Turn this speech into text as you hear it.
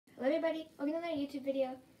everybody, welcome to another YouTube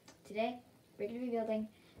video. Today, we're going to be building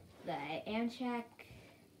the Amtrak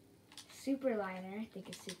Superliner, I think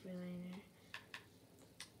it's Superliner,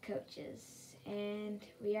 coaches. And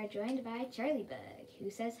we are joined by Charlie Bug, who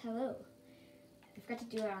says hello. I forgot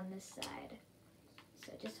to do it on this side.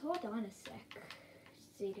 So just hold on a sec,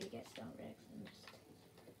 so you can get stone bricks and just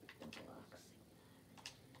blocks like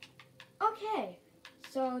that. Okay,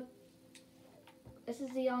 so this is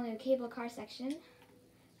the all new cable car section.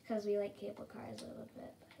 Because we like cable cars a little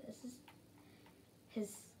bit, but this is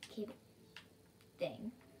his cable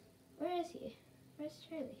thing. Where is he? Where's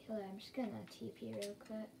Charlie? Hello, I'm just gonna TP real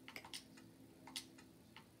quick.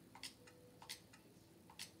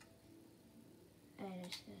 And I'm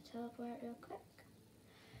just gonna teleport real quick.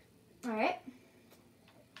 Alright,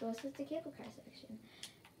 so this is the cable car section.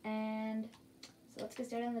 And so let's get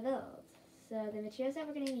started on the build. So the materials that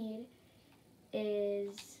we're gonna need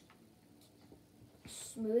is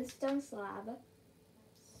smooth stone slab,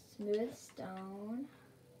 smooth stone,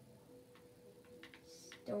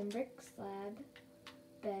 stone brick slab,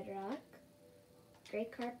 bedrock, gray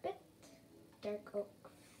carpet, dark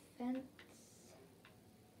oak fence,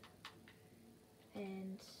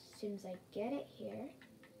 and as soon as I get it here,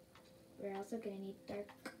 we're also going to need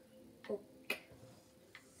dark oak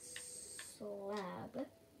slab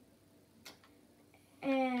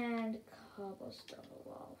and cobblestone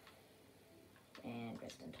wall and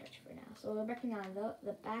redstone torch for now. So we're working on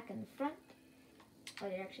the back and the front. Oh,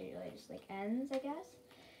 they're actually really just like ends, I guess.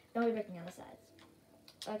 Then we're working on the sides.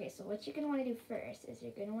 Okay, so what you're going to want to do first is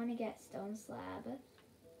you're going to want to get stone slab.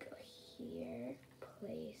 Go here,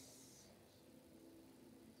 place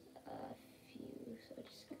a few. So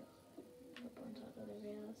just go up on top of the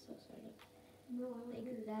rail, so sort of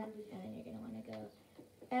like that. And then you're going to want to go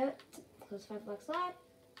out, close 5 block slab,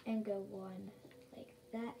 and go one like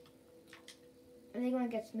that. And then you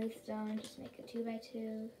want to get smooth stone, just make a 2x2.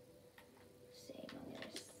 Same on the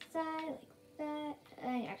other side, like that.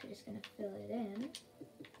 And you're actually just going to fill it in.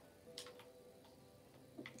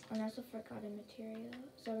 And I also forgot a material.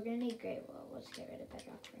 So we're going to need gray wool. We'll just get rid of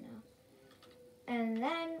bedrock for now. And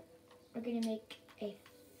then we're going to make a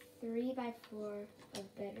 3x4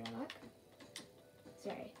 of bedrock.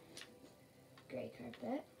 Sorry, gray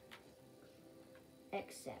carpet.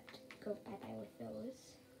 Except, go bye-bye with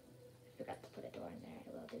those. Forgot to put a door in there. I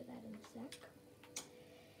will do that in a sec.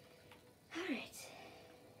 Alright.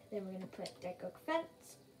 Then we're going to put dark oak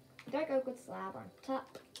fence. Dark oak with slab on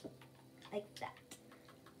top. Like that.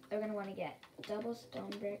 We're going to want to get double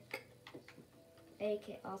stone brick.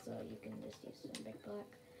 Also, you can just use stone brick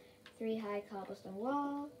block. 3 high cobblestone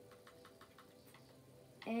wall.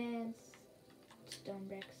 And stone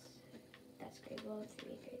bricks. That's gray wool.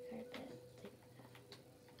 3 gray carpet.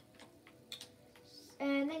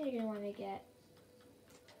 And then you're going to want to get,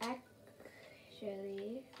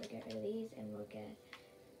 actually, we'll get rid of these and we'll get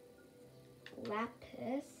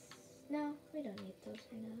lapis. No, we don't need those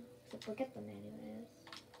for now, except we'll get them anyways.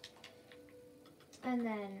 And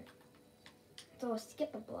then, so we'll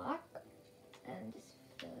skip a block and just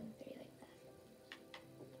fill in 3 like that.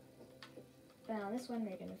 But on this one,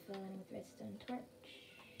 we're going to fill in with redstone torch.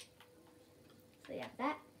 So you have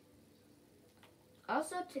that.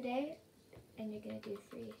 Also today, and you're going to do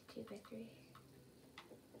 2x3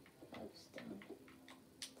 of stone.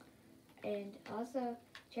 And also,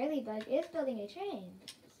 Charlie Bug is building a train.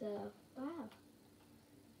 So, wow.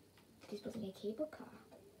 He's building a cable car.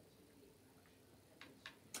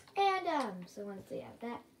 And, so once we have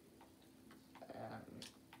that,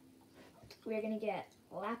 we're going to get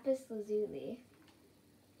lapis lazuli.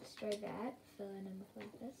 Destroy that. Fill in with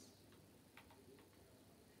lapis.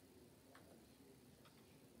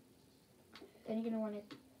 Then you're going to want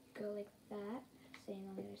to go like that, same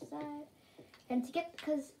on the other side. And to get,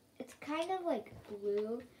 because it's kind of like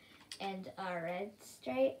blue and a red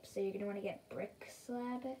stripe, so you're going to want to get brick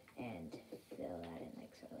slab and fill that in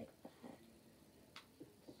like sort of like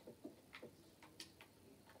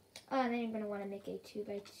that. And then you're going to want to make a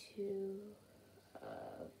 2x2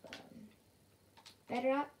 of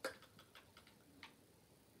bedrock.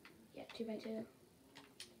 Yeah, 2x2.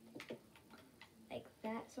 Like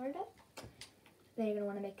that, sort of. Then you're going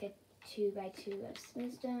to want to make a 2x2 of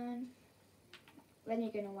smooth stone. Then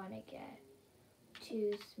you're going to want to get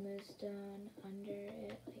 2 smooth stone under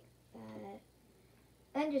it like that.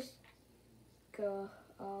 Then just go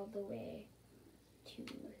all the way to,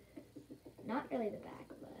 not really the back,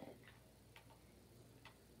 but,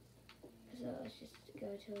 so let's just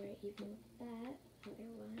go till we're even with that.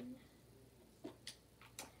 Other one.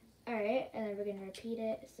 Alright, and then we're going to repeat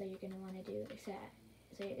it, so you're going to want to do, so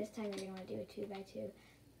this time you're going to want to do a 2x2,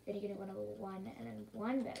 then you're going to want to go 1 and then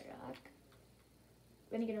 1 bedrock.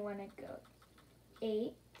 then you're gonna want to go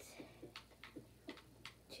 8.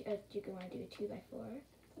 You're gonna want to do a 2x4,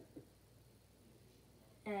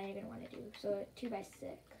 and then you're gonna want to do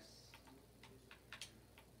 2x6,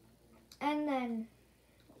 and then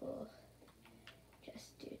we'll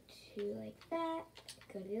just do 2 like that.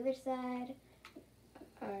 Go to the other side,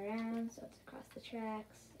 around, so it's across the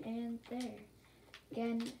tracks, and there.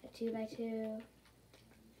 Again, a 2x2.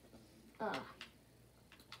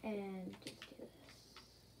 And just do this.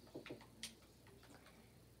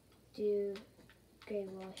 Do gray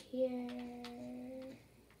wall here.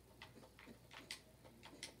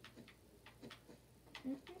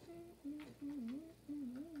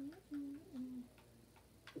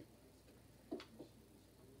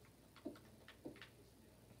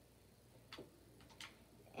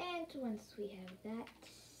 And once we have that,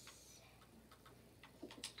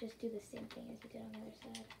 just do the same thing as you did on the other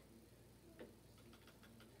side.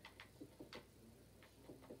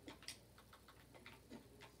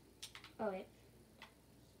 Oh wait.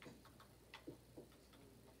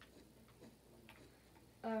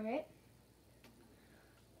 Alright.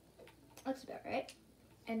 Looks about right.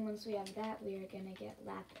 And once we have that, we are gonna get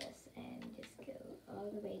lapis and just go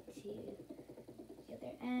all the way to the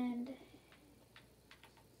other end.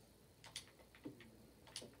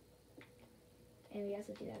 And we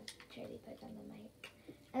also do have Charlie Bug on the mic.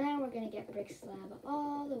 And then we're gonna get brick slab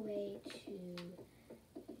all the way to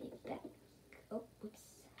the back. Oh,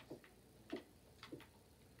 whoops.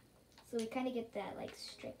 So we kind of get that like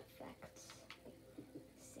stripe effect.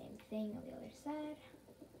 Same thing on the other side.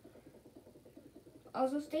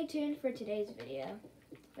 Also, stay tuned for today's video.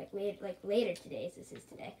 Later today's. This is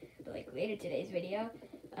today, but like later today's video,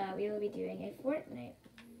 we will be doing a Fortnite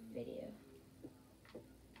video.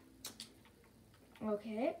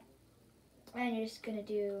 Okay, and you're just gonna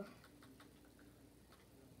do,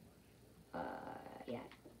 yeah,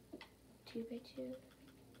 2x2.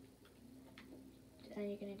 And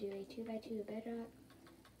you're going to do a 2x2 bedrock,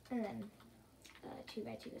 and then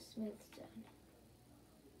 2x2 smooth stone.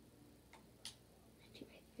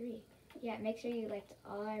 2x3. Yeah, make sure you liked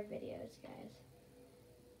all our videos, guys.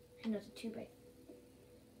 And it's a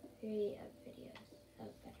 2x3 of videos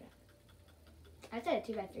of bedrock. I said a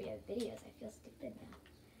 2x3 of videos. I feel stupid now.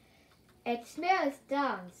 It smells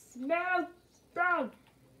down. Smells down.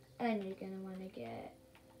 And you're going to want to get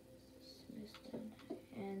smooth stone.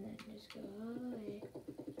 And then just go all the way to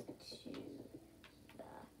the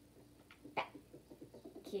back.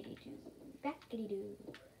 Kitty doo. Back kitty doo.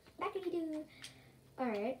 Back kitty doo.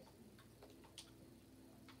 Alright.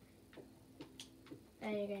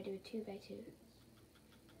 And you're going to do a 2x2.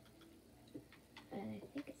 And I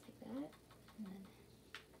think it's like that. And then.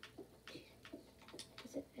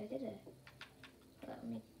 Is it? I did it. Let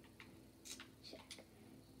me check.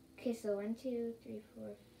 Okay, so 1, 2, 3,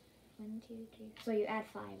 4, 1, 2, 3. So you add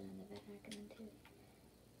 5 and then the bedrock and then 2.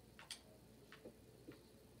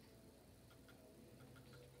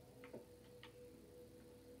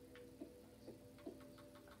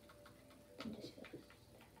 And just fill it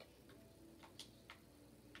back.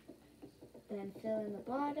 And then fill in the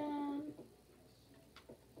bottom.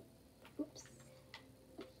 Oops.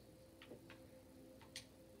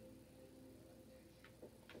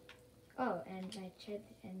 Oh, and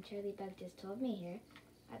Charlie Bug just told me here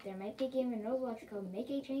that there might be a game in Roblox called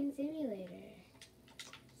Make a Train Simulator.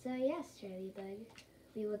 So yes, Charlie Bug,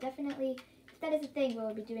 we will definitely, if that is a thing,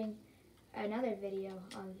 we'll be doing another video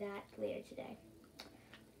on that later today.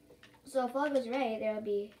 So if all goes right, there will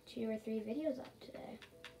be 2 or 3 videos up today.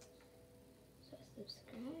 So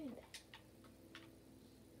subscribe.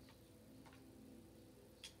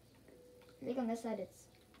 I think on this side it's,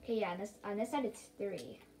 okay, yeah, on this side it's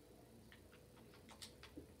 3.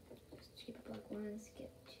 Just keep a block 1,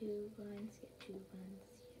 skip 2, 1, skip 2, 1, skip,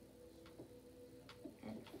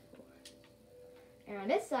 and 4. And on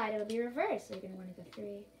this side it'll be reversed, so you're going to want to go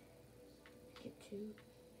 3, skip 2,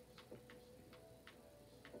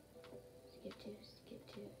 skip 2, skip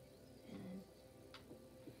 2, and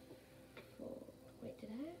 4. Wait, did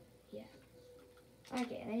I? Yeah.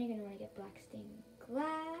 Okay, and then you're going to want to get black stained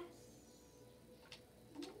glass.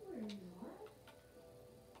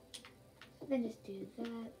 Then just do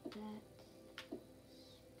that,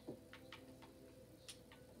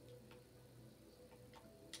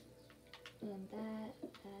 and that.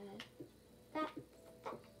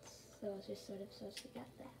 So it's just sort of, so we got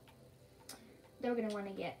that. Then we're going to want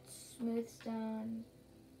to get smooth stone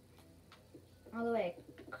all the way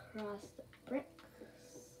across the brick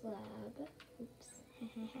slab. Oops.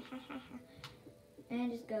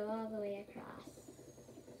 And just go all the way across.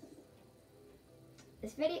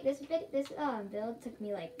 This build took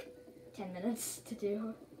me like 10 minutes to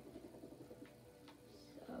do.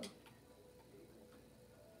 So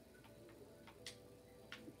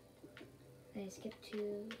I skip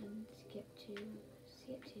 2 and skip 2,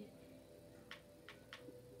 skip 2.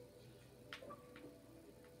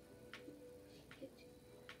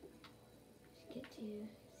 Skip 2,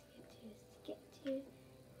 skip 2,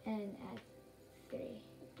 and add 3.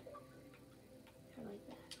 Or like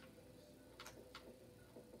that.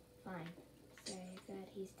 Fine. Sorry that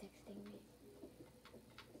he's texting me.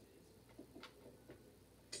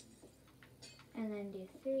 And then do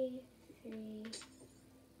 3, 3,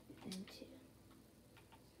 and 2.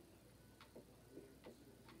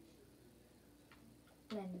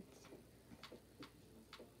 Lens.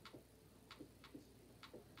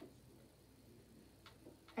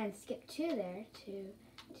 And skip 2 there. 2,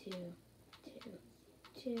 2, 2,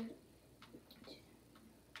 2, 2.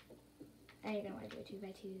 And you're gonna want to do a 2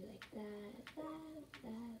 by 2 like that,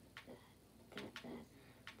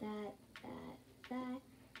 that.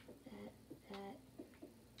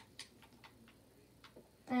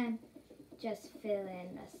 And just fill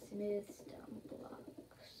in a smooth stone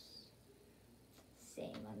blocks.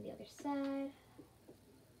 Same on the other side.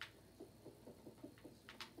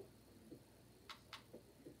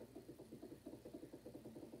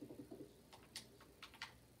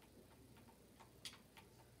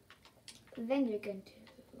 Then you're going to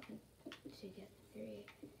want to get 3,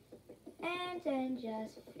 and then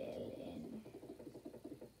just fill in.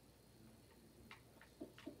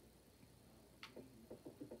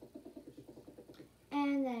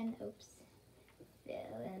 And then, oops,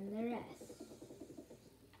 fill in the rest.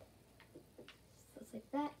 So it's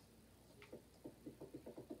like that.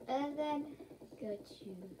 And then go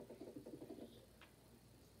to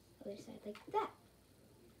the other side like that.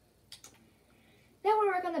 Then we'll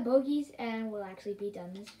work on the bogies and we'll actually be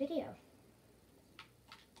done this video.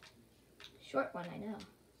 Short one, I know.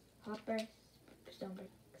 Hopper,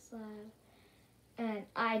 stonebrick slab. And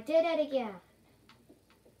I did it again.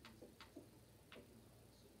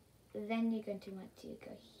 Then you're going to want to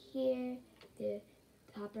go here, the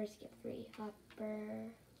hopper, skip 3,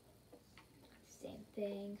 hopper. Same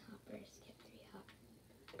thing, hopper, skip 3,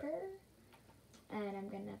 hopper. And I'm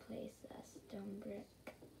going to place a stone brick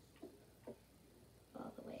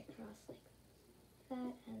all the way across like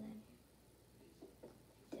that, and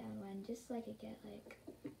then down one, just so I could get like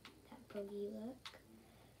that bogey look.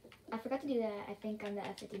 I forgot to do that, I think, on the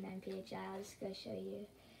F59 PHI. I'll just go show you.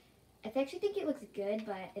 I actually think it looks good,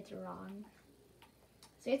 but it's wrong.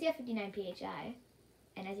 So here's the F59 PHI,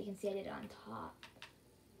 and as you can see, I did it on top.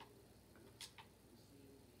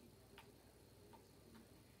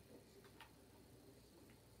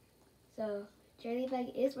 So Charlie Bug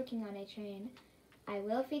is working on a train. I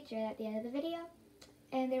will feature it at the end of the video,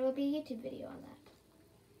 and there will be a YouTube video on that.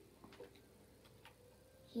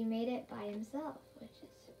 He made it by himself, which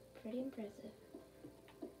is pretty impressive.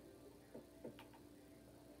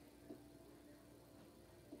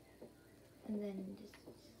 And then just,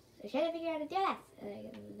 so try to figure out how to do that.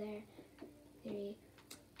 There, 3,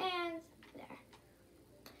 and there.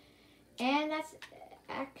 And that's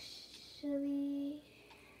actually,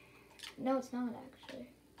 no, it's not actually.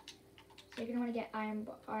 So you're going to want to get iron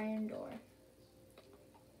door.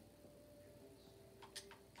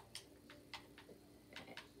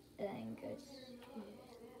 Okay. And then go to,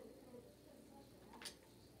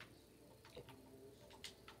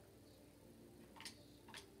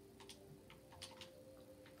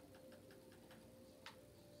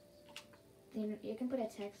 you can put a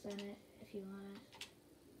text on it if you want.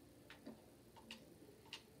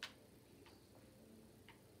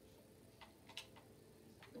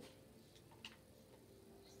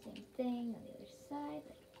 Same thing on the other side,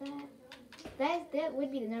 like that. That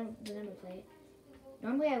would be the number plate.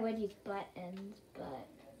 Normally I would use buttons, but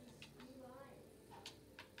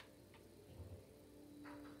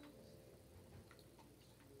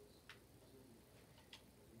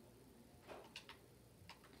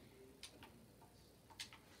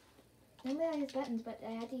normally I use buttons, but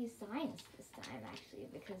I had to use signs this time actually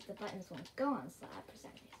because the buttons won't go on slab for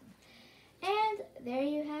some reason. And there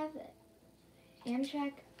you have it.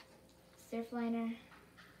 Amtrak Surfliner.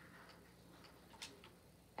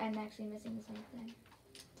 I'm actually missing something.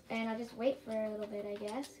 And I'll just wait for a little bit, I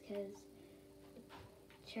guess, because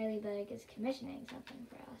Charlie Bug is commissioning something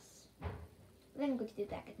for us. Then I'm going to do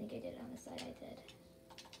that. I think I did it on the side I did.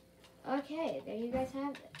 Okay, there you guys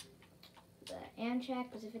have it. The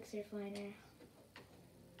Amtrak Pacific Surfliner.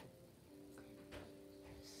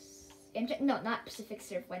 Amtrak, no, not Pacific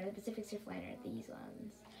Surfliner, the Pacific Surfliner, these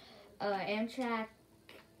ones. Amtrak,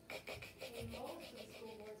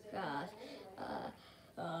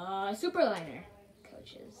 Superliner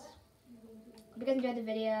coaches. Hope you guys enjoyed the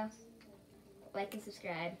video. Like and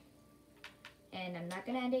subscribe. And I'm not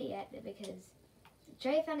going to end it yet because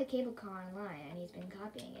Trey found a cable car online and he's been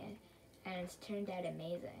copying it. And it's turned out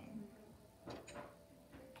amazing.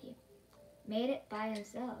 He made it by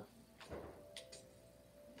himself.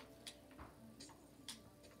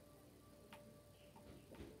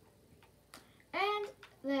 And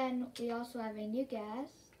then we also have a new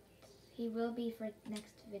guest. He will be for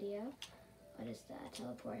next video. I'll just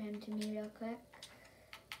teleport him to me real quick.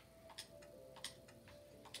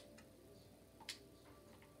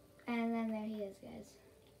 And then there he is, guys.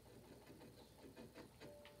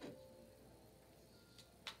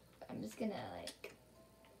 I'm just gonna like...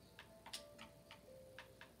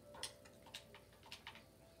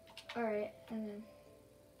 Alright, and then...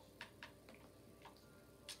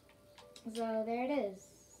 So there it is.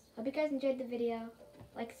 Hope you guys enjoyed the video.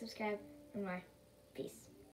 Like, subscribe, and more.